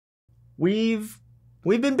we've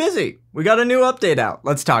been busy. We got a new update out.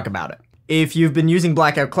 Let's talk about it. If you've been using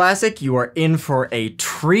Blackout Classic, you are in for a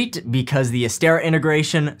treat because the Astera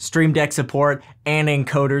integration, Stream Deck support, and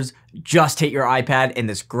encoders just hit your iPad in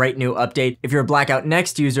this great new update. If you're a Blackout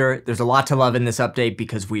Next user, there's a lot to love in this update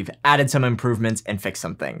because we've added some improvements and fixed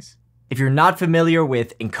some things. If you're not familiar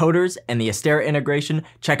with encoders and the Astera integration,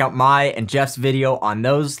 check out my and Jeff's video on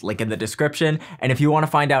those, link in the description. And if you want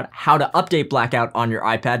to find out how to update Blackout on your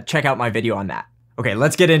iPad, check out my video on that. Okay,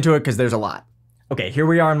 let's get into it because there's a lot. Okay, here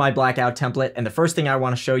we are in my Blackout template, and the first thing I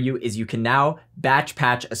want to show you is you can now batch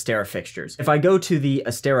patch Astera fixtures. If I go to the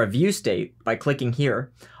Astera view state by clicking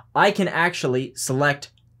here, I can actually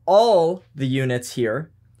select all the units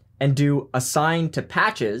here and do assign to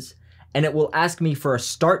patches, and it will ask me for a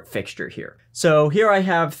start fixture here. So here I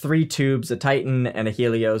have 3 tubes, a Titan and a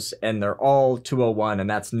Helios, and they're all 201, and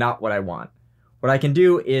that's not what I want. What I can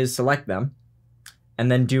do is select them,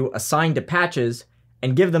 and then do assign to patches,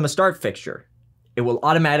 and give them a start fixture. It will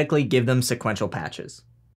automatically give them sequential patches.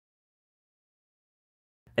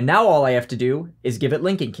 And now all I have to do is give it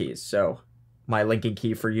linking keys. So my linking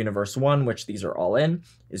key for Universe 1, which these are all in,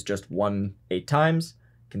 is just 1 8 times.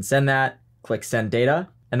 Can send that, click send data,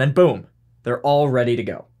 and then boom, they're all ready to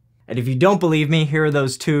go. And if you don't believe me, here are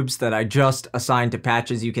those tubes that I just assigned to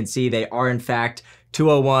patches. You can see they are in fact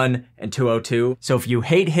 201 and 202. So if you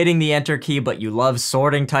hate hitting the enter key, but you love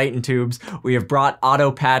sorting Titan tubes, we have brought auto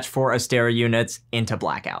patch for Astera units into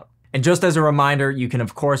Blackout. And just as a reminder, you can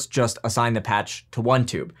of course just assign the patch to 1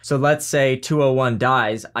 tube. So let's say 201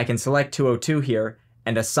 dies, I can select 202 here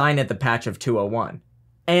and assign it the patch of 201.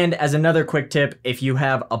 And as another quick tip, if you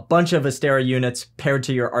have a bunch of Astera units paired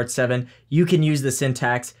to your Art7, you can use the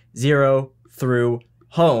syntax 0 through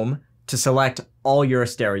home to select all your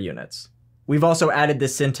Astera units. We've also added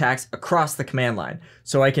this syntax across the command line,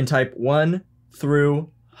 so I can type 1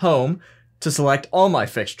 through home to select all my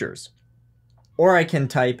fixtures. Or I can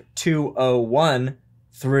type 201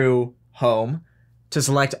 through home to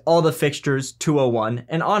select all the fixtures 201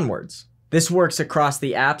 and onwards. This works across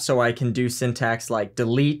the app, so I can do syntax like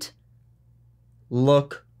delete,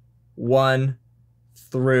 look, 1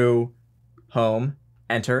 through home,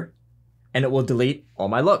 enter, and it will delete all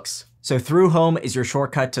my looks. So through home is your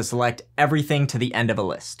shortcut to select everything to the end of a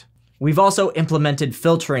list. We've also implemented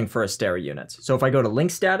filtering for Astera units. So if I go to link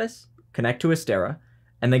status, connect to Astera,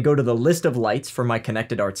 and then go to the list of lights for my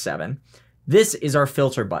connected Art7, this is our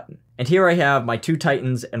filter button. And here I have my 2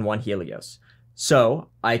 Titans and 1 Helios. So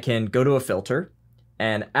I can go to a filter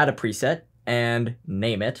and add a preset and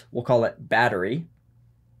name it. We'll call it battery.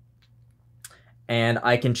 And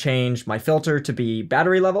I can change my filter to be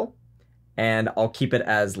battery level, and I'll keep it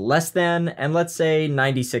as less than, and let's say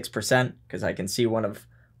 96%, because I can see one of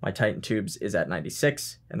my Titan tubes is at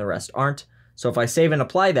 96 and the rest aren't. So if I save and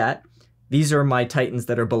apply that, these are my Titans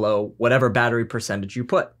that are below whatever battery percentage you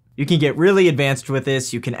put. You can get really advanced with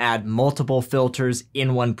this. You can add multiple filters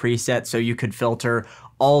in one preset, so you could filter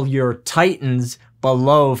all your Titans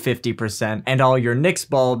below 50% and all your Nix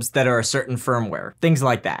bulbs that are a certain firmware, things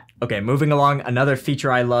like that. Okay, moving along, another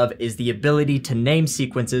feature I love is the ability to name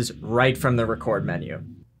sequences right from the record menu.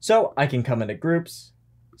 So I can come into groups,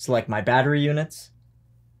 select my battery units,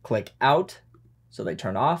 click out so they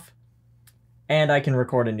turn off, and I can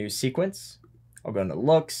record a new sequence. I'll go into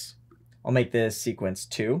looks, I'll make this sequence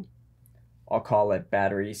 2, I'll call it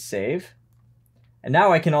battery save, and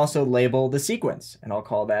now I can also label the sequence, and I'll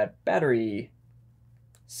call that battery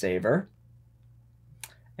saver,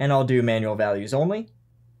 and I'll do manual values only,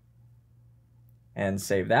 and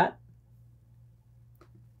save that.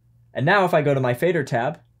 And now if I go to my fader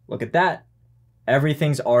tab, look at that,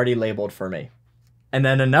 everything's already labeled for me. And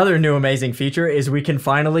then another new amazing feature is we can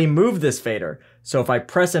finally move this fader. So if I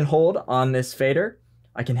press and hold on this fader,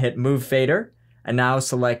 I can hit move fader, and now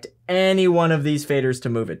select any one of these faders to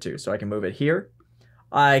move it to. So I can move it here,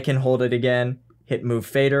 I can hold it again, hit move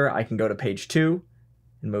fader, I can go to page 2,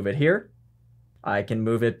 and move it here. I can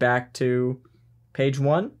move it back to page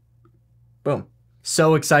 1. Boom.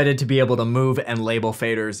 So excited to be able to move and label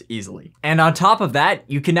faders easily. And on top of that,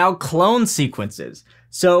 you can now clone sequences.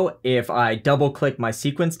 So if I double click my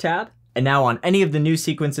sequence tab, and now on any of the new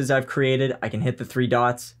sequences I've created, I can hit the 3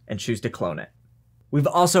 dots and choose to clone it. We've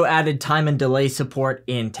also added time and delay support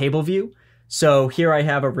in table view. So here I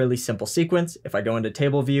have a really simple sequence. If I go into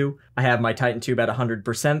table view, I have my Titan tube at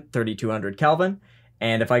 100%, 3200 Kelvin.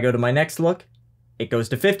 And if I go to my next look, it goes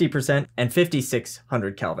to 50% and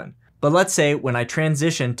 5600 Kelvin. But let's say when I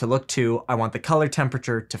transition to look 2, I want the color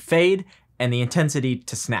temperature to fade and the intensity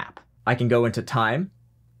to snap. I can go into time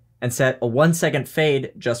and set a 1 second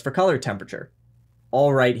fade just for color temperature,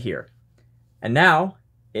 all right here. And now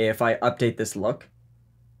if I update this look,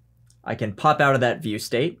 I can pop out of that view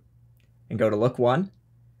state and go to look 1,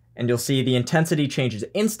 and you'll see the intensity changes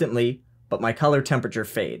instantly, but my color temperature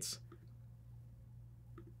fades.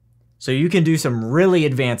 So you can do some really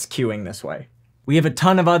advanced cueing this way. We have a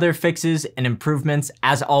ton of other fixes and improvements.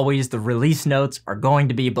 As always, the release notes are going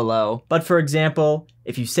to be below. But for example,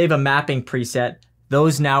 if you save a mapping preset,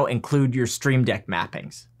 those now include your Stream Deck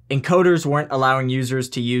mappings. Encoders weren't allowing users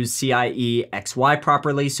to use CIE XY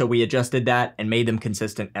properly, so we adjusted that and made them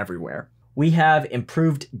consistent everywhere. We have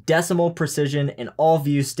improved decimal precision in all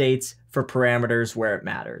view states for parameters where it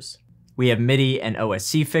matters. We have MIDI and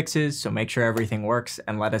OSC fixes, so make sure everything works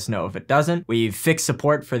and let us know if it doesn't. We've fixed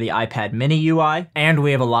support for the iPad mini UI, and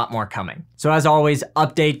we have a lot more coming. So as always,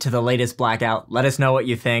 update to the latest Blackout. Let us know what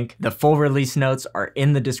you think. The full release notes are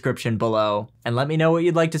in the description below, and let me know what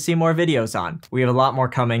you'd like to see more videos on. We have a lot more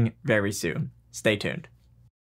coming very soon. Stay tuned.